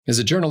As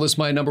a journalist,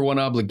 my number one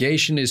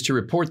obligation is to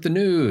report the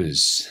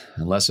news.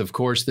 Unless, of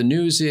course, the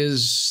news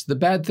is the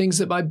bad things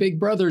that my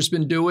big brother's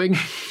been doing.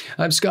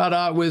 I'm Scott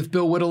Ott with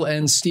Bill Whittle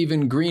and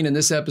Stephen Green. In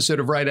this episode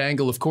of Right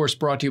Angle, of course,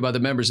 brought to you by the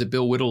members at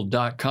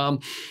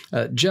BillWhittle.com.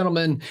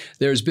 Gentlemen,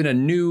 there's been a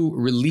new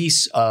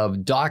release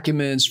of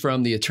documents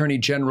from the Attorney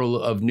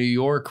General of New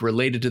York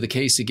related to the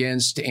case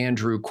against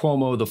Andrew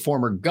Cuomo, the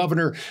former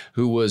governor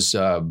who was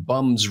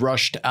bums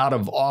rushed out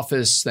of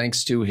office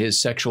thanks to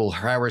his sexual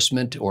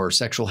harassment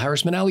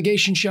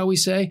allegation, shall we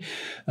say,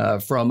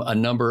 from a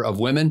number of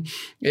women.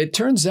 It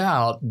turns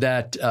out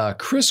that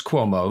Chris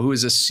Cuomo, who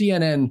is a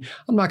CNN,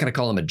 I'm not going to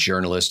call him a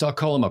journalist, I'll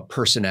call him a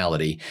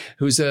personality,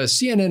 who's a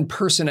CNN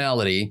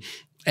personality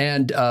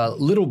and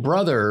little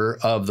brother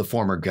of the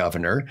former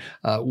governor,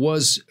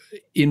 was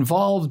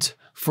involved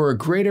for a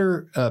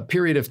greater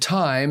period of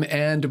time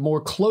and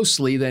more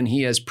closely than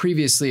he has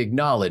previously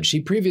acknowledged. He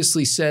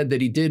previously said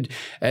that he did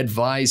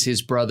advise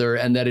his brother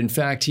and that, in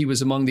fact, he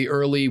was among the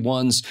early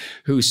ones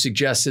who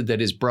suggested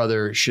that his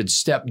brother should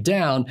step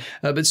down.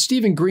 But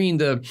Stephen Green,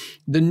 the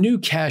new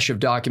cache of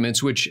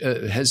documents, which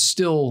has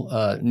still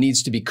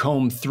needs to be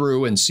combed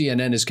through, and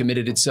CNN has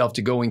committed itself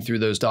to going through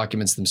those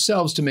documents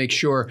themselves to make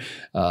sure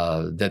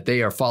that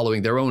they are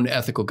following their own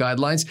ethical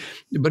guidelines.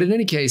 But in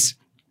any case,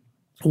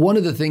 one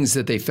of the things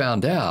that they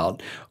found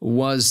out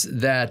was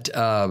that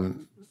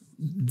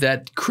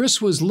that Chris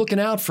was looking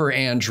out for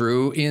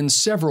Andrew in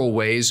several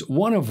ways,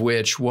 one of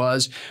which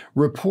was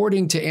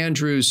reporting to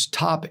Andrew's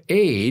top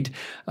aide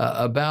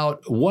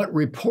about what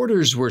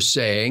reporters were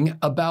saying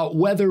about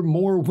whether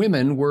more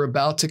women were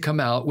about to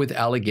come out with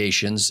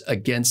allegations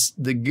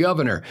against the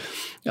governor.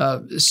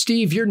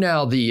 Steve, you're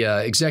now the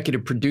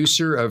executive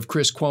producer of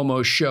Chris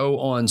Cuomo's show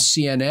on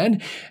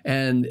CNN,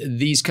 and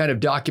these kind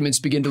of documents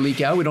begin to leak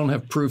out. We don't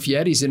have proof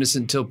yet. He's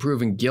innocent until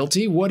proven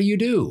guilty. What do you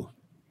do?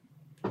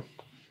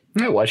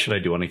 No, why should I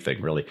do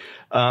anything, really?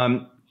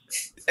 I'm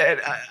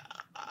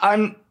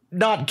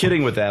not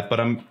kidding with that, but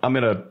I'm going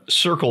to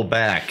circle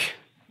back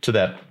to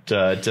that,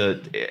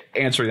 to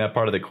answering that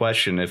part of the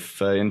question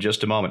if in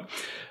just a moment.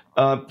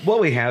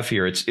 What we have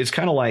here, it's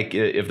kind of like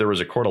if there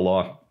was a court of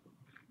law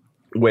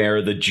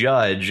where the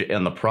judge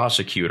and the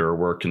prosecutor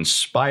were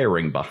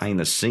conspiring behind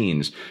the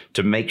scenes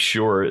to make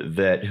sure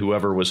that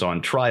whoever was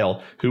on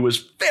trial, who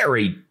was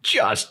very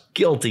just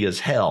guilty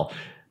as hell,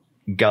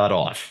 got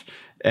off.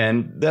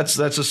 And that's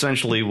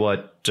essentially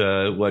what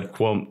the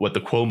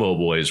Cuomo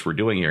boys were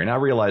doing here. And I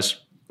realize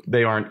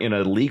they aren't in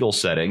a legal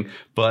setting,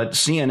 but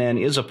CNN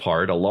is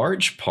a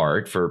large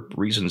part, for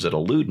reasons that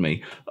elude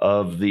me,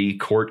 of the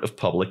court of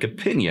public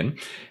opinion.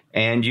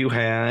 And you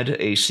had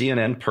a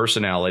CNN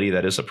personality,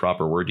 that is a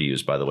proper word to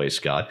use, by the way,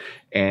 Scott,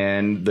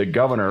 and the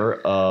governor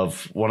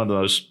of one of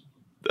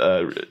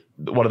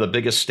the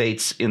biggest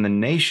states in the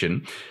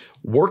nation,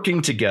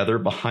 working together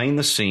behind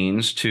the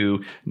scenes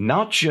to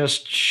not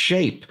just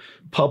shape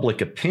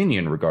public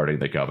opinion regarding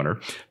the governor,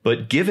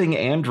 but giving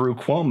Andrew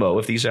Cuomo,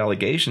 if these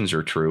allegations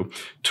are true,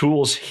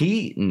 tools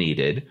he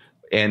needed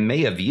and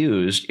may have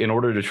used in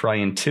order to try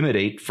and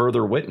intimidate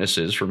further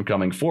witnesses from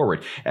coming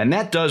forward. And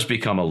that does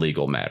become a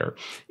legal matter.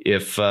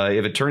 If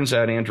it turns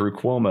out Andrew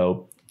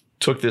Cuomo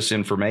took this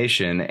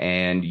information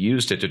and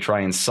used it to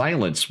try and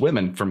silence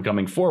women from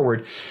coming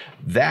forward,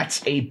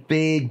 that's a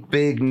big,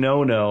 big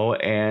no-no.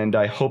 And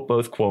I hope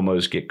both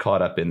Cuomos get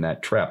caught up in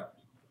that trap.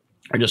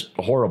 Are just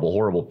horrible,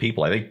 horrible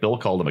people. I think Bill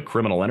called them a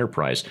criminal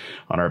enterprise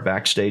on our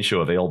backstage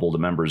show available to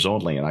members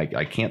only, and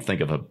I can't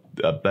think of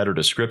a better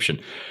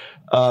description.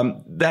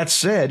 That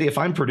said, if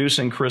I'm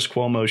producing Chris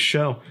Cuomo's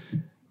show,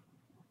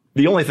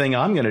 the only thing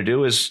I'm going to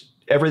do is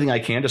everything I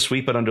can to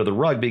sweep it under the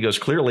rug, because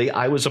clearly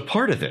I was a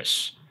part of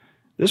this.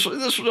 This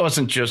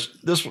wasn't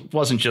just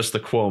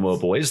the Cuomo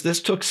boys.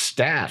 This took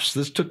staffs.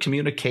 This took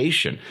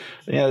communication.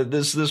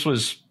 This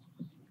was.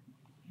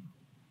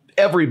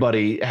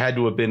 Everybody had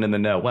to have been in the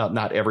know. Well,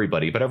 not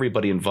everybody, but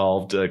everybody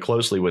involved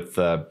closely with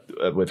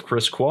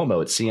Chris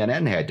Cuomo at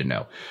CNN had to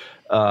know.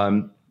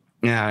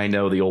 Yeah, I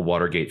know the old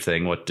Watergate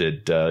thing. What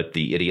did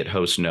the idiot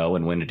host know,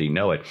 and when did he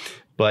know it?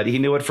 But he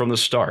knew it from the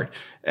start.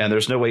 And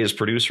there's no way his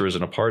producer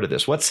isn't a part of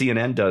this. What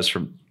CNN does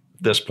from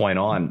this point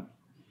on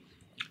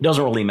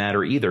doesn't really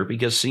matter either,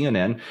 because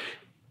CNN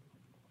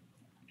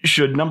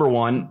should, number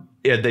one,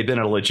 had they been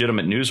a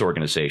legitimate news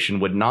organization,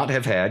 would not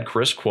have had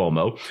Chris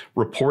Cuomo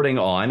reporting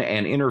on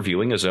and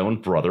interviewing his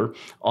own brother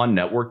on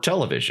network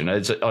television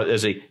as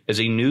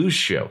a news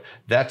show.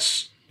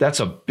 That's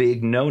a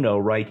big no-no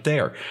right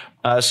there.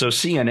 So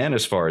CNN,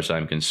 as far as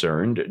I'm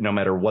concerned, no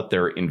matter what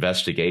their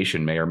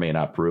investigation may or may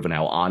not prove and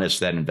how honest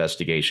that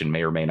investigation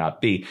may or may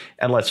not be,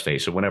 and let's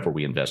face it, whenever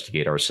we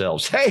investigate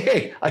ourselves,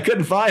 hey, I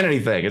couldn't find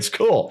anything. It's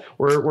cool.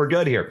 We're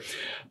good here.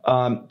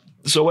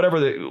 So whatever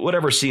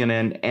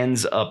CNN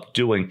ends up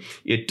doing,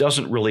 it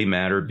doesn't really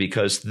matter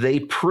because they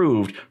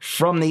proved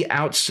from the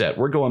outset,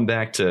 we're going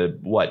back to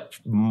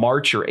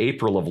March or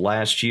April of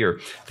last year,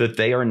 that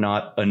they are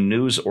not a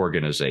news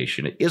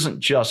organization. It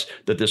isn't just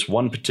that this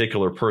one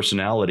particular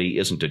personality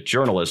isn't a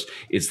journalist.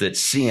 It's that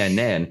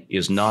CNN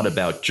is not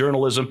about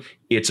journalism.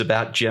 It's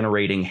about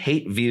generating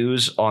hate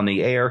views on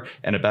the air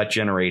and about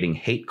generating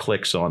hate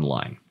clicks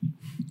online.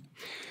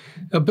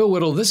 Bill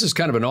Whittle, this is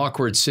kind of an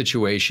awkward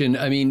situation.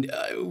 I mean,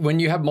 when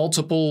you have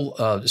multiple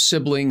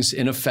siblings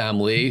in a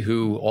family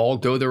who all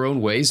go their own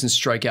ways and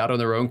strike out on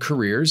their own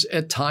careers,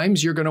 at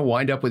times you're going to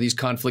wind up with these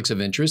conflicts of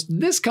interest.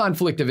 This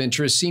conflict of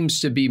interest seems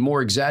to be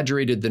more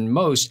exaggerated than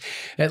most,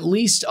 at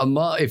least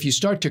if you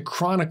start to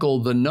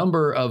chronicle the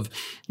number of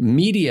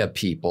media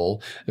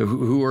people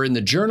who are in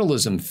the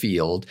journalism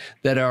field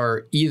that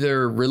are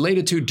either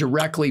related to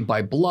directly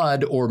by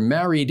blood or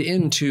married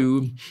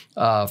into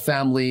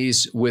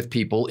families with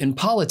people in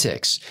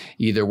politics,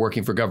 either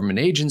working for government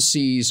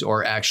agencies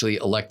or actually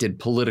elected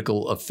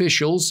political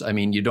officials. I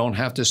mean, you don't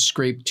have to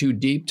scrape too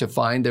deep to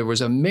find there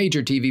was a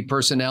major TV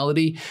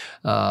personality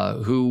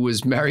who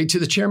was married to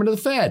the chairman of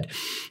the Fed.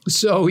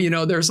 So,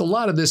 there's a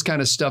lot of this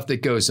kind of stuff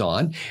that goes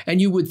on.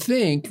 And you would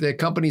think that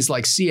companies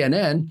like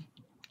CNN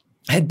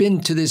had been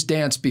to this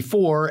dance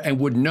before and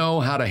would know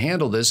how to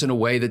handle this in a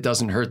way that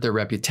doesn't hurt their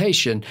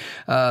reputation.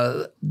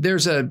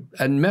 There's a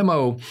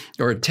memo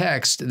or a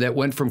text that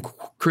went from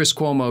Chris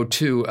Cuomo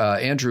to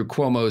Andrew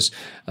Cuomo's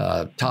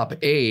top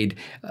aide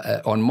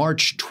on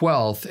March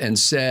 12th and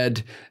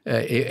said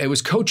it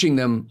was coaching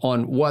them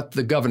on what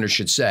the governor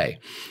should say.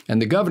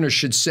 And the governor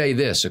should say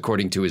this,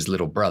 according to his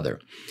little brother: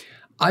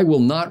 "I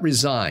will not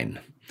resign.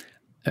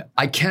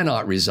 I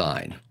cannot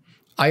resign.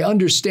 I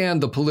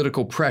understand the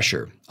political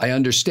pressure. I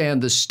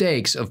understand the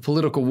stakes of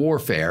political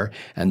warfare,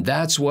 and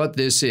that's what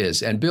this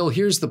is." And Bill,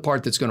 here's the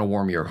part that's going to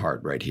warm your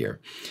heart right here.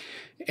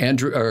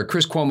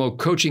 Chris Cuomo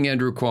coaching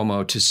Andrew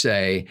Cuomo to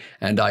say,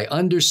 "And I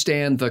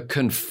understand the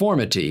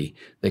conformity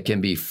that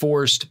can be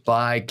forced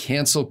by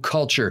cancel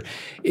culture."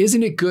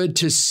 Isn't it good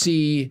to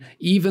see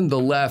even the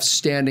left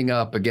standing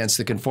up against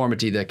the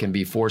conformity that can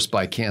be forced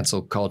by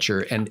cancel culture?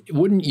 And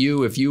wouldn't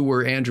you, if you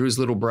were Andrew's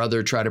little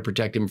brother, try to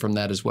protect him from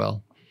that as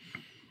well?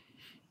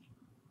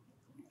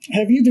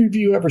 Have either of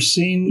you ever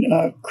seen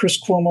Chris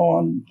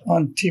Cuomo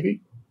on TV?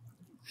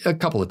 A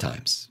couple of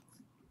times.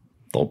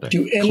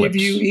 Do any of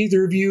you,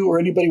 either of you, or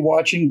anybody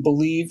watching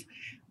believe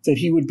that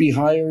he would be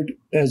hired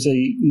as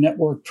a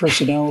network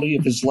personality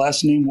if his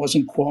last name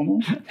wasn't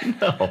Cuomo?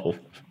 No.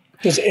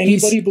 Does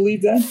anybody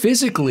believe that?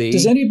 Physically,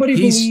 does anybody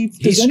believe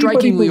he's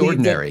strikingly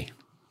ordinary?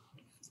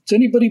 Does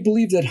anybody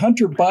believe that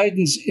Hunter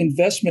Biden's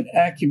investment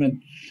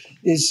acumen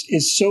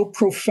is so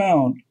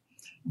profound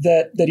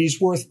that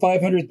he's worth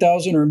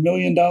 $500,000 or $1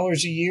 million a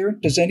year?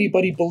 Does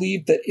anybody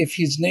believe that if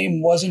his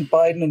name wasn't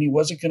Biden and he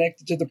wasn't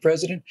connected to the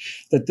president,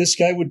 that this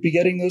guy would be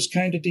getting those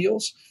kind of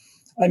deals?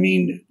 I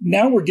mean,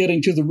 now we're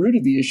getting to the root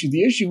of the issue.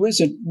 The issue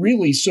isn't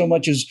really so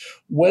much as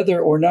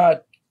whether or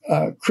not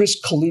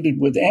Chris colluded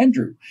with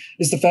Andrew.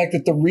 Is the fact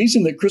that the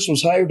reason that Chris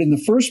was hired in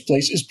the first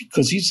place is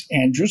because he's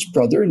Andrew's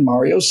brother and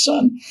Mario's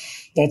son.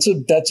 That's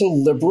a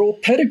liberal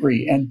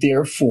pedigree, and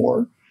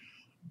therefore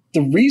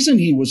the reason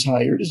he was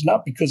hired is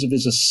not because of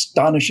his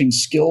astonishing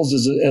skills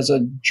as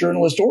a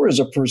journalist or as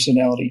a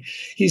personality.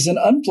 He's an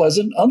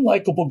unpleasant,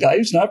 unlikable guy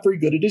who's not very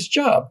good at his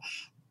job.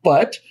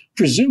 But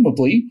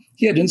presumably,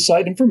 he had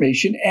inside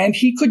information and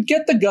he could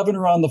get the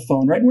governor on the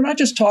phone, right? We're not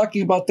just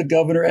talking about the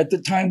governor. At the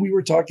time, we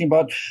were talking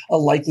about a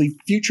likely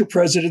future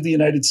president of the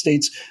United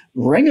States.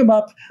 Ring him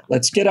up.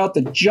 Let's get out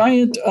the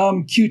giant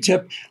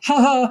Q-tip.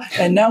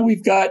 And now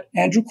we've got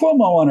Andrew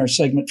Cuomo on our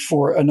segment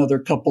for another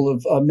couple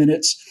of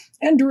minutes.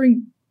 And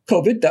during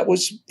COVID, that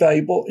was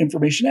valuable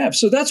information to have.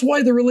 So that's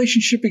why the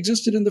relationship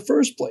existed in the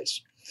first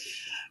place.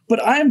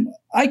 But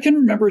I can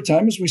remember a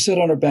time, as we said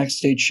on our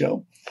backstage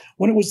show,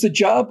 when it was the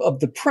job of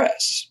the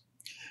press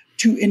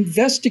to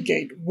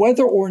investigate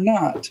whether or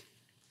not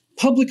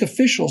public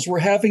officials were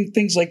having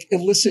things like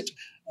illicit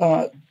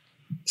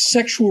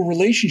sexual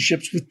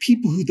relationships with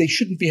people who they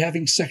shouldn't be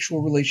having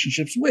sexual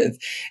relationships with.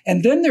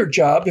 And then their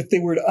job, if they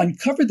were to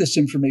uncover this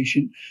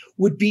information,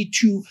 would be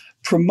to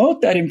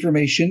promote that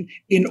information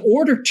in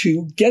order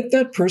to get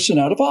that person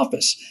out of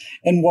office.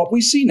 And what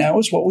we see now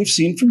is what we've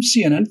seen from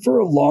CNN for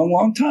a long,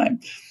 long time.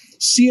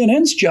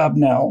 CNN's job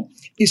now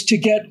is to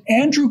get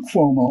Andrew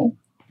Cuomo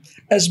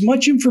as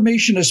much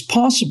information as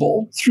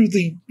possible through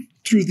the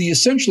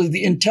essentially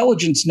the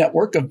intelligence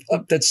network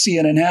that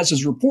CNN has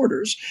as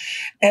reporters,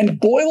 and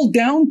boil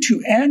down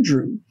to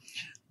Andrew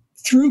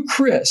through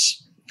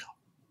Chris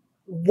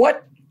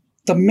what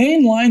the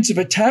main lines of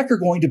attack are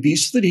going to be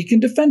so that he can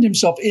defend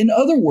himself. In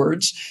other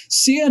words,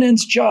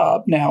 CNN's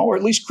job now, or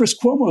at least Chris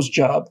Cuomo's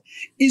job,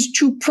 is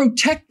to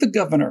protect the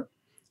governor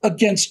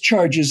against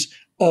charges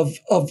of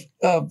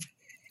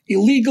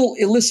illegal,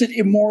 illicit,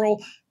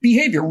 immoral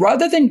behavior.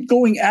 Rather than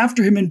going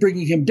after him and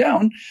bringing him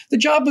down, the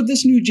job of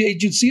this new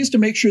agency is to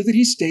make sure that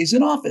he stays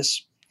in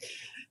office.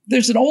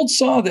 There's an old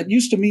saw that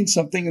used to mean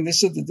something, and they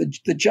said that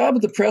the job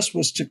of the press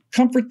was to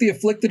comfort the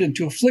afflicted and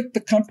to afflict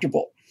the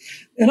comfortable.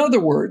 In other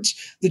words,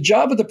 the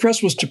job of the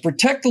press was to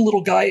protect the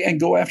little guy and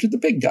go after the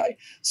big guy.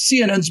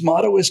 CNN's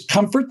motto is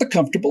comfort the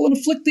comfortable and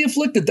afflict the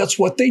afflicted. That's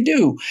what they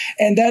do.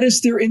 And that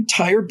is their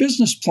entire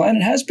business plan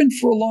and has been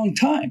for a long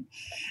time.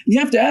 And you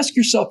have to ask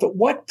yourself, at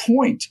what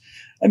point,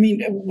 I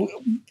mean,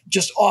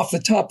 just off the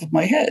top of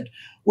my head,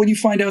 when you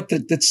find out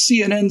that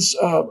CNN's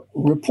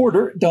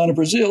reporter, Donna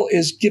Brazile,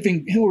 is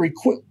giving Hillary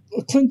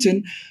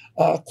Clinton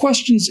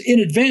questions in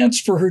advance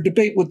for her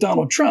debate with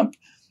Donald Trump.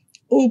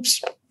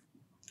 Oops.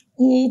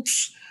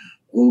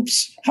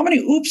 How many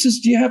oopses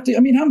do you have to?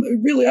 I mean, I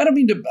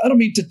don't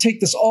mean to take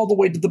this all the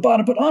way to the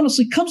bottom, but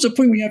honestly, comes a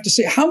point where you have to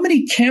say, how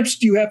many camps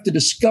do you have to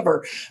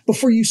discover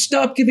before you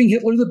stop giving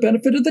Hitler the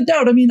benefit of the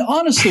doubt? I mean,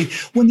 honestly,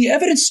 when the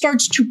evidence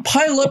starts to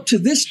pile up to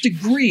this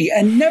degree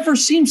and never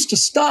seems to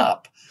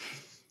stop,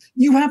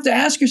 you have to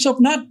ask yourself,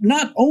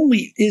 not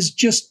only is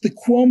just the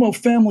Cuomo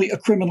family a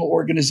criminal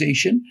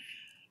organization,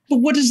 but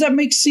what does that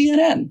make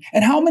CNN?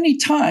 And how many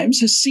times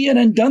has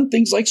CNN done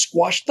things like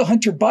squash the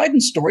Hunter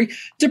Biden story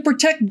to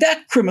protect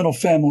that criminal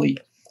family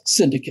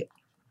syndicate?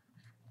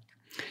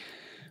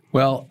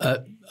 Well,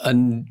 a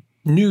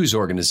news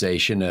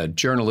organization, a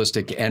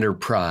journalistic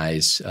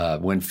enterprise,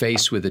 when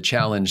faced with a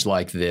challenge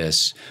like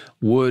this,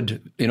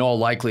 would, in all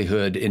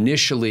likelihood,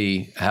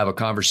 initially have a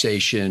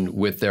conversation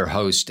with their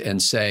host and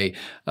say,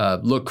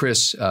 look,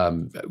 Chris,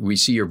 we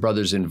see your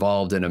brother's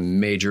involved in a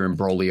major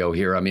imbroglio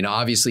here. I mean,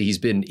 obviously, he's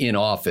been in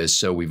office,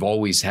 so we've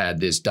always had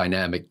this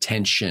dynamic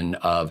tension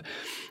of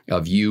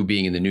you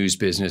being in the news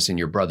business and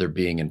your brother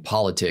being in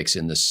politics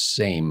in the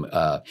same,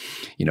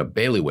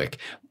 bailiwick.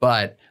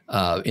 But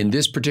in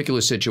this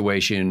particular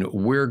situation,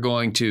 we're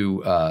going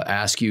to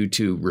ask you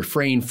to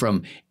refrain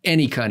from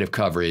any kind of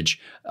coverage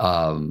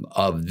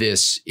of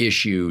this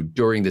issue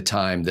during the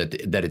time that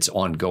it's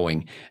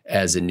ongoing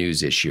as a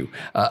news issue.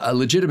 A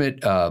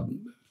legitimate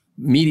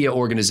media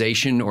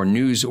organization or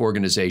news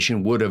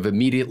organization would have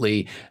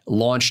immediately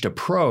launched a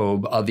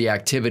probe of the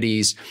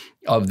activities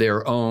of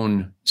their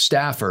own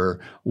staffer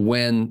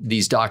when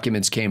these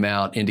documents came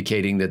out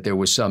indicating that there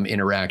was some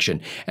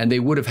interaction. And they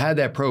would have had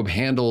that probe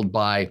handled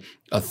by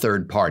a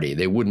third party.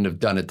 They wouldn't have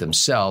done it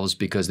themselves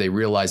because they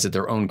realized that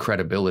their own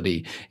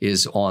credibility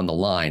is on the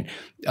line.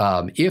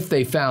 If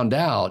they found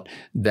out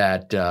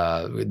that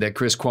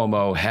Chris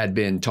Cuomo had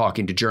been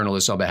talking to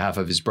journalists on behalf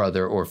of his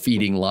brother or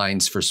feeding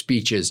lines for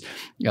speeches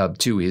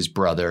to his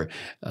brother,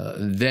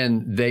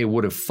 then they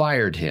would have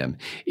fired him.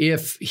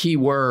 If he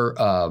were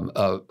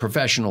a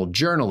professional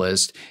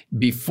journalist,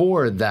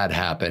 before that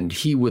happened,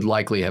 he would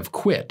likely have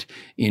quit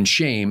in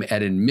shame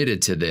and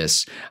admitted to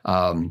this.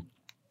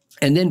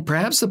 And then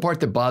perhaps the part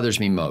that bothers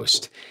me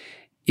most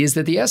is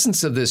that the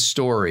essence of this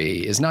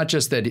story is not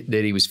just that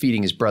he was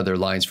feeding his brother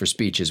lines for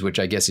speeches, which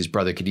I guess his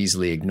brother could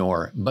easily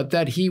ignore, but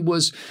that he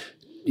was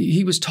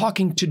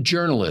talking to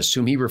journalists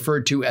whom he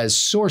referred to as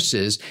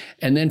sources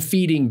and then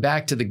feeding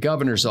back to the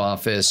governor's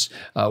office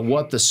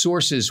what the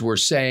sources were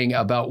saying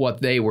about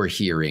what they were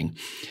hearing.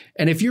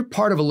 And if you're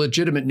part of a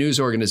legitimate news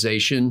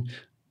organization,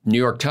 New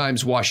York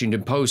Times,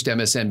 Washington Post,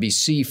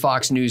 MSNBC,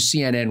 Fox News,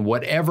 CNN,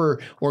 whatever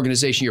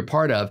organization you're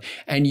part of,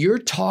 and you're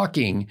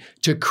talking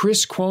to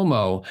Chris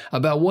Cuomo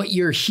about what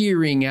you're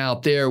hearing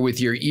out there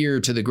with your ear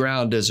to the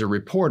ground as a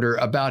reporter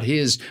about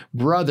his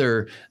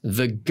brother,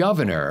 the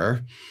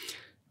governor,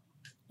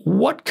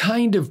 what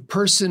kind of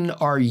person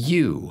are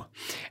you?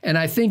 And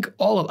I think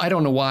I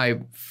don't know why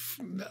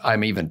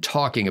I'm even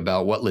talking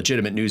about what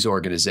legitimate news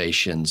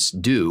organizations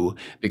do,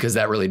 because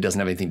that really doesn't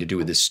have anything to do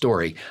with this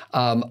story.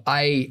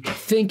 I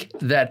think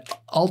that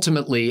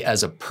ultimately,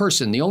 as a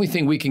person, the only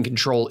thing we can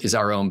control is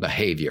our own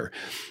behavior.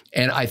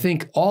 And I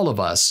think all of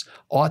us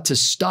ought to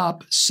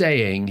stop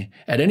saying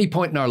at any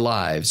point in our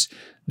lives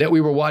that we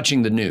were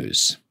watching the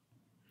news,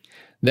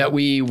 that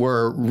we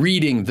were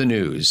reading the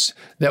news,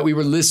 that we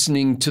were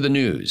listening to the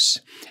news.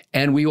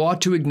 And we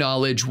ought to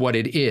acknowledge what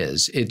it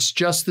is. It's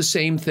just the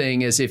same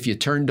thing as if you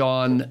turned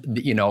on,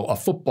 a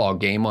football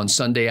game on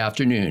Sunday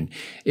afternoon.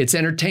 It's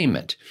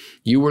entertainment.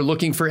 You were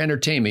looking for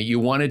entertainment. You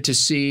wanted to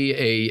see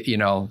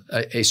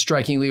a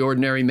strikingly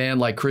ordinary man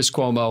like Chris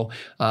Cuomo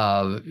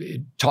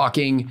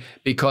talking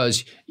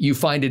because you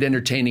find it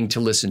entertaining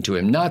to listen to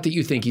him, not that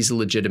you think he's a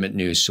legitimate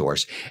news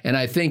source. And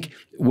I think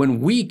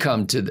when we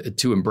come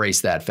to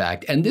embrace that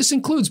fact, and this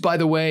includes, by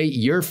the way,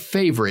 your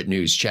favorite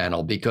news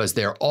channel, because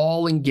they're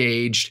all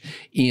engaged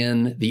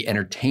in the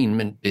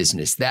entertainment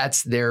business.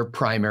 That's their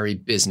primary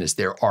business.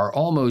 There are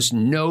almost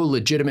no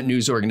legitimate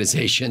news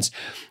organizations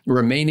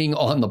remaining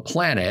on the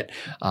planet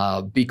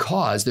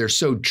because they're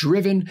so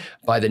driven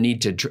by the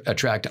need to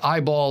attract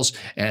eyeballs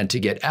and to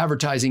get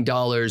advertising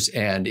dollars,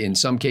 and in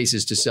some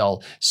cases to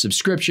sell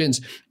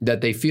subscriptions,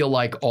 that they feel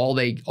like all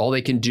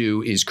they can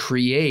do is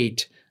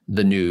create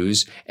the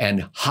news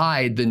and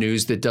hide the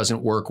news that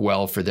doesn't work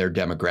well for their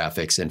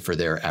demographics and for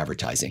their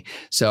advertising.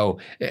 So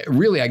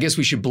really, I guess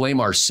we should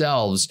blame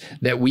ourselves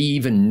that we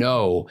even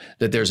know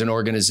that there's an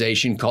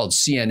organization called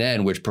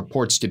CNN, which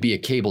purports to be a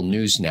cable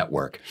news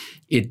network.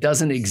 It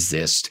doesn't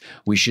exist.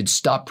 We should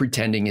stop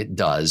pretending it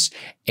does.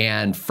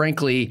 And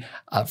frankly,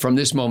 from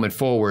this moment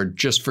forward,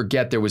 just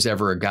forget there was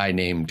ever a guy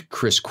named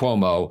Chris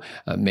Cuomo.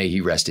 May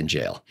he rest in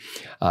jail.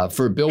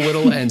 For Bill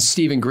Whittle and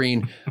Stephen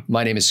Green,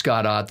 my name is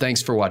Scott Ott.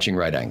 Thanks for watching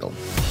Right Angle.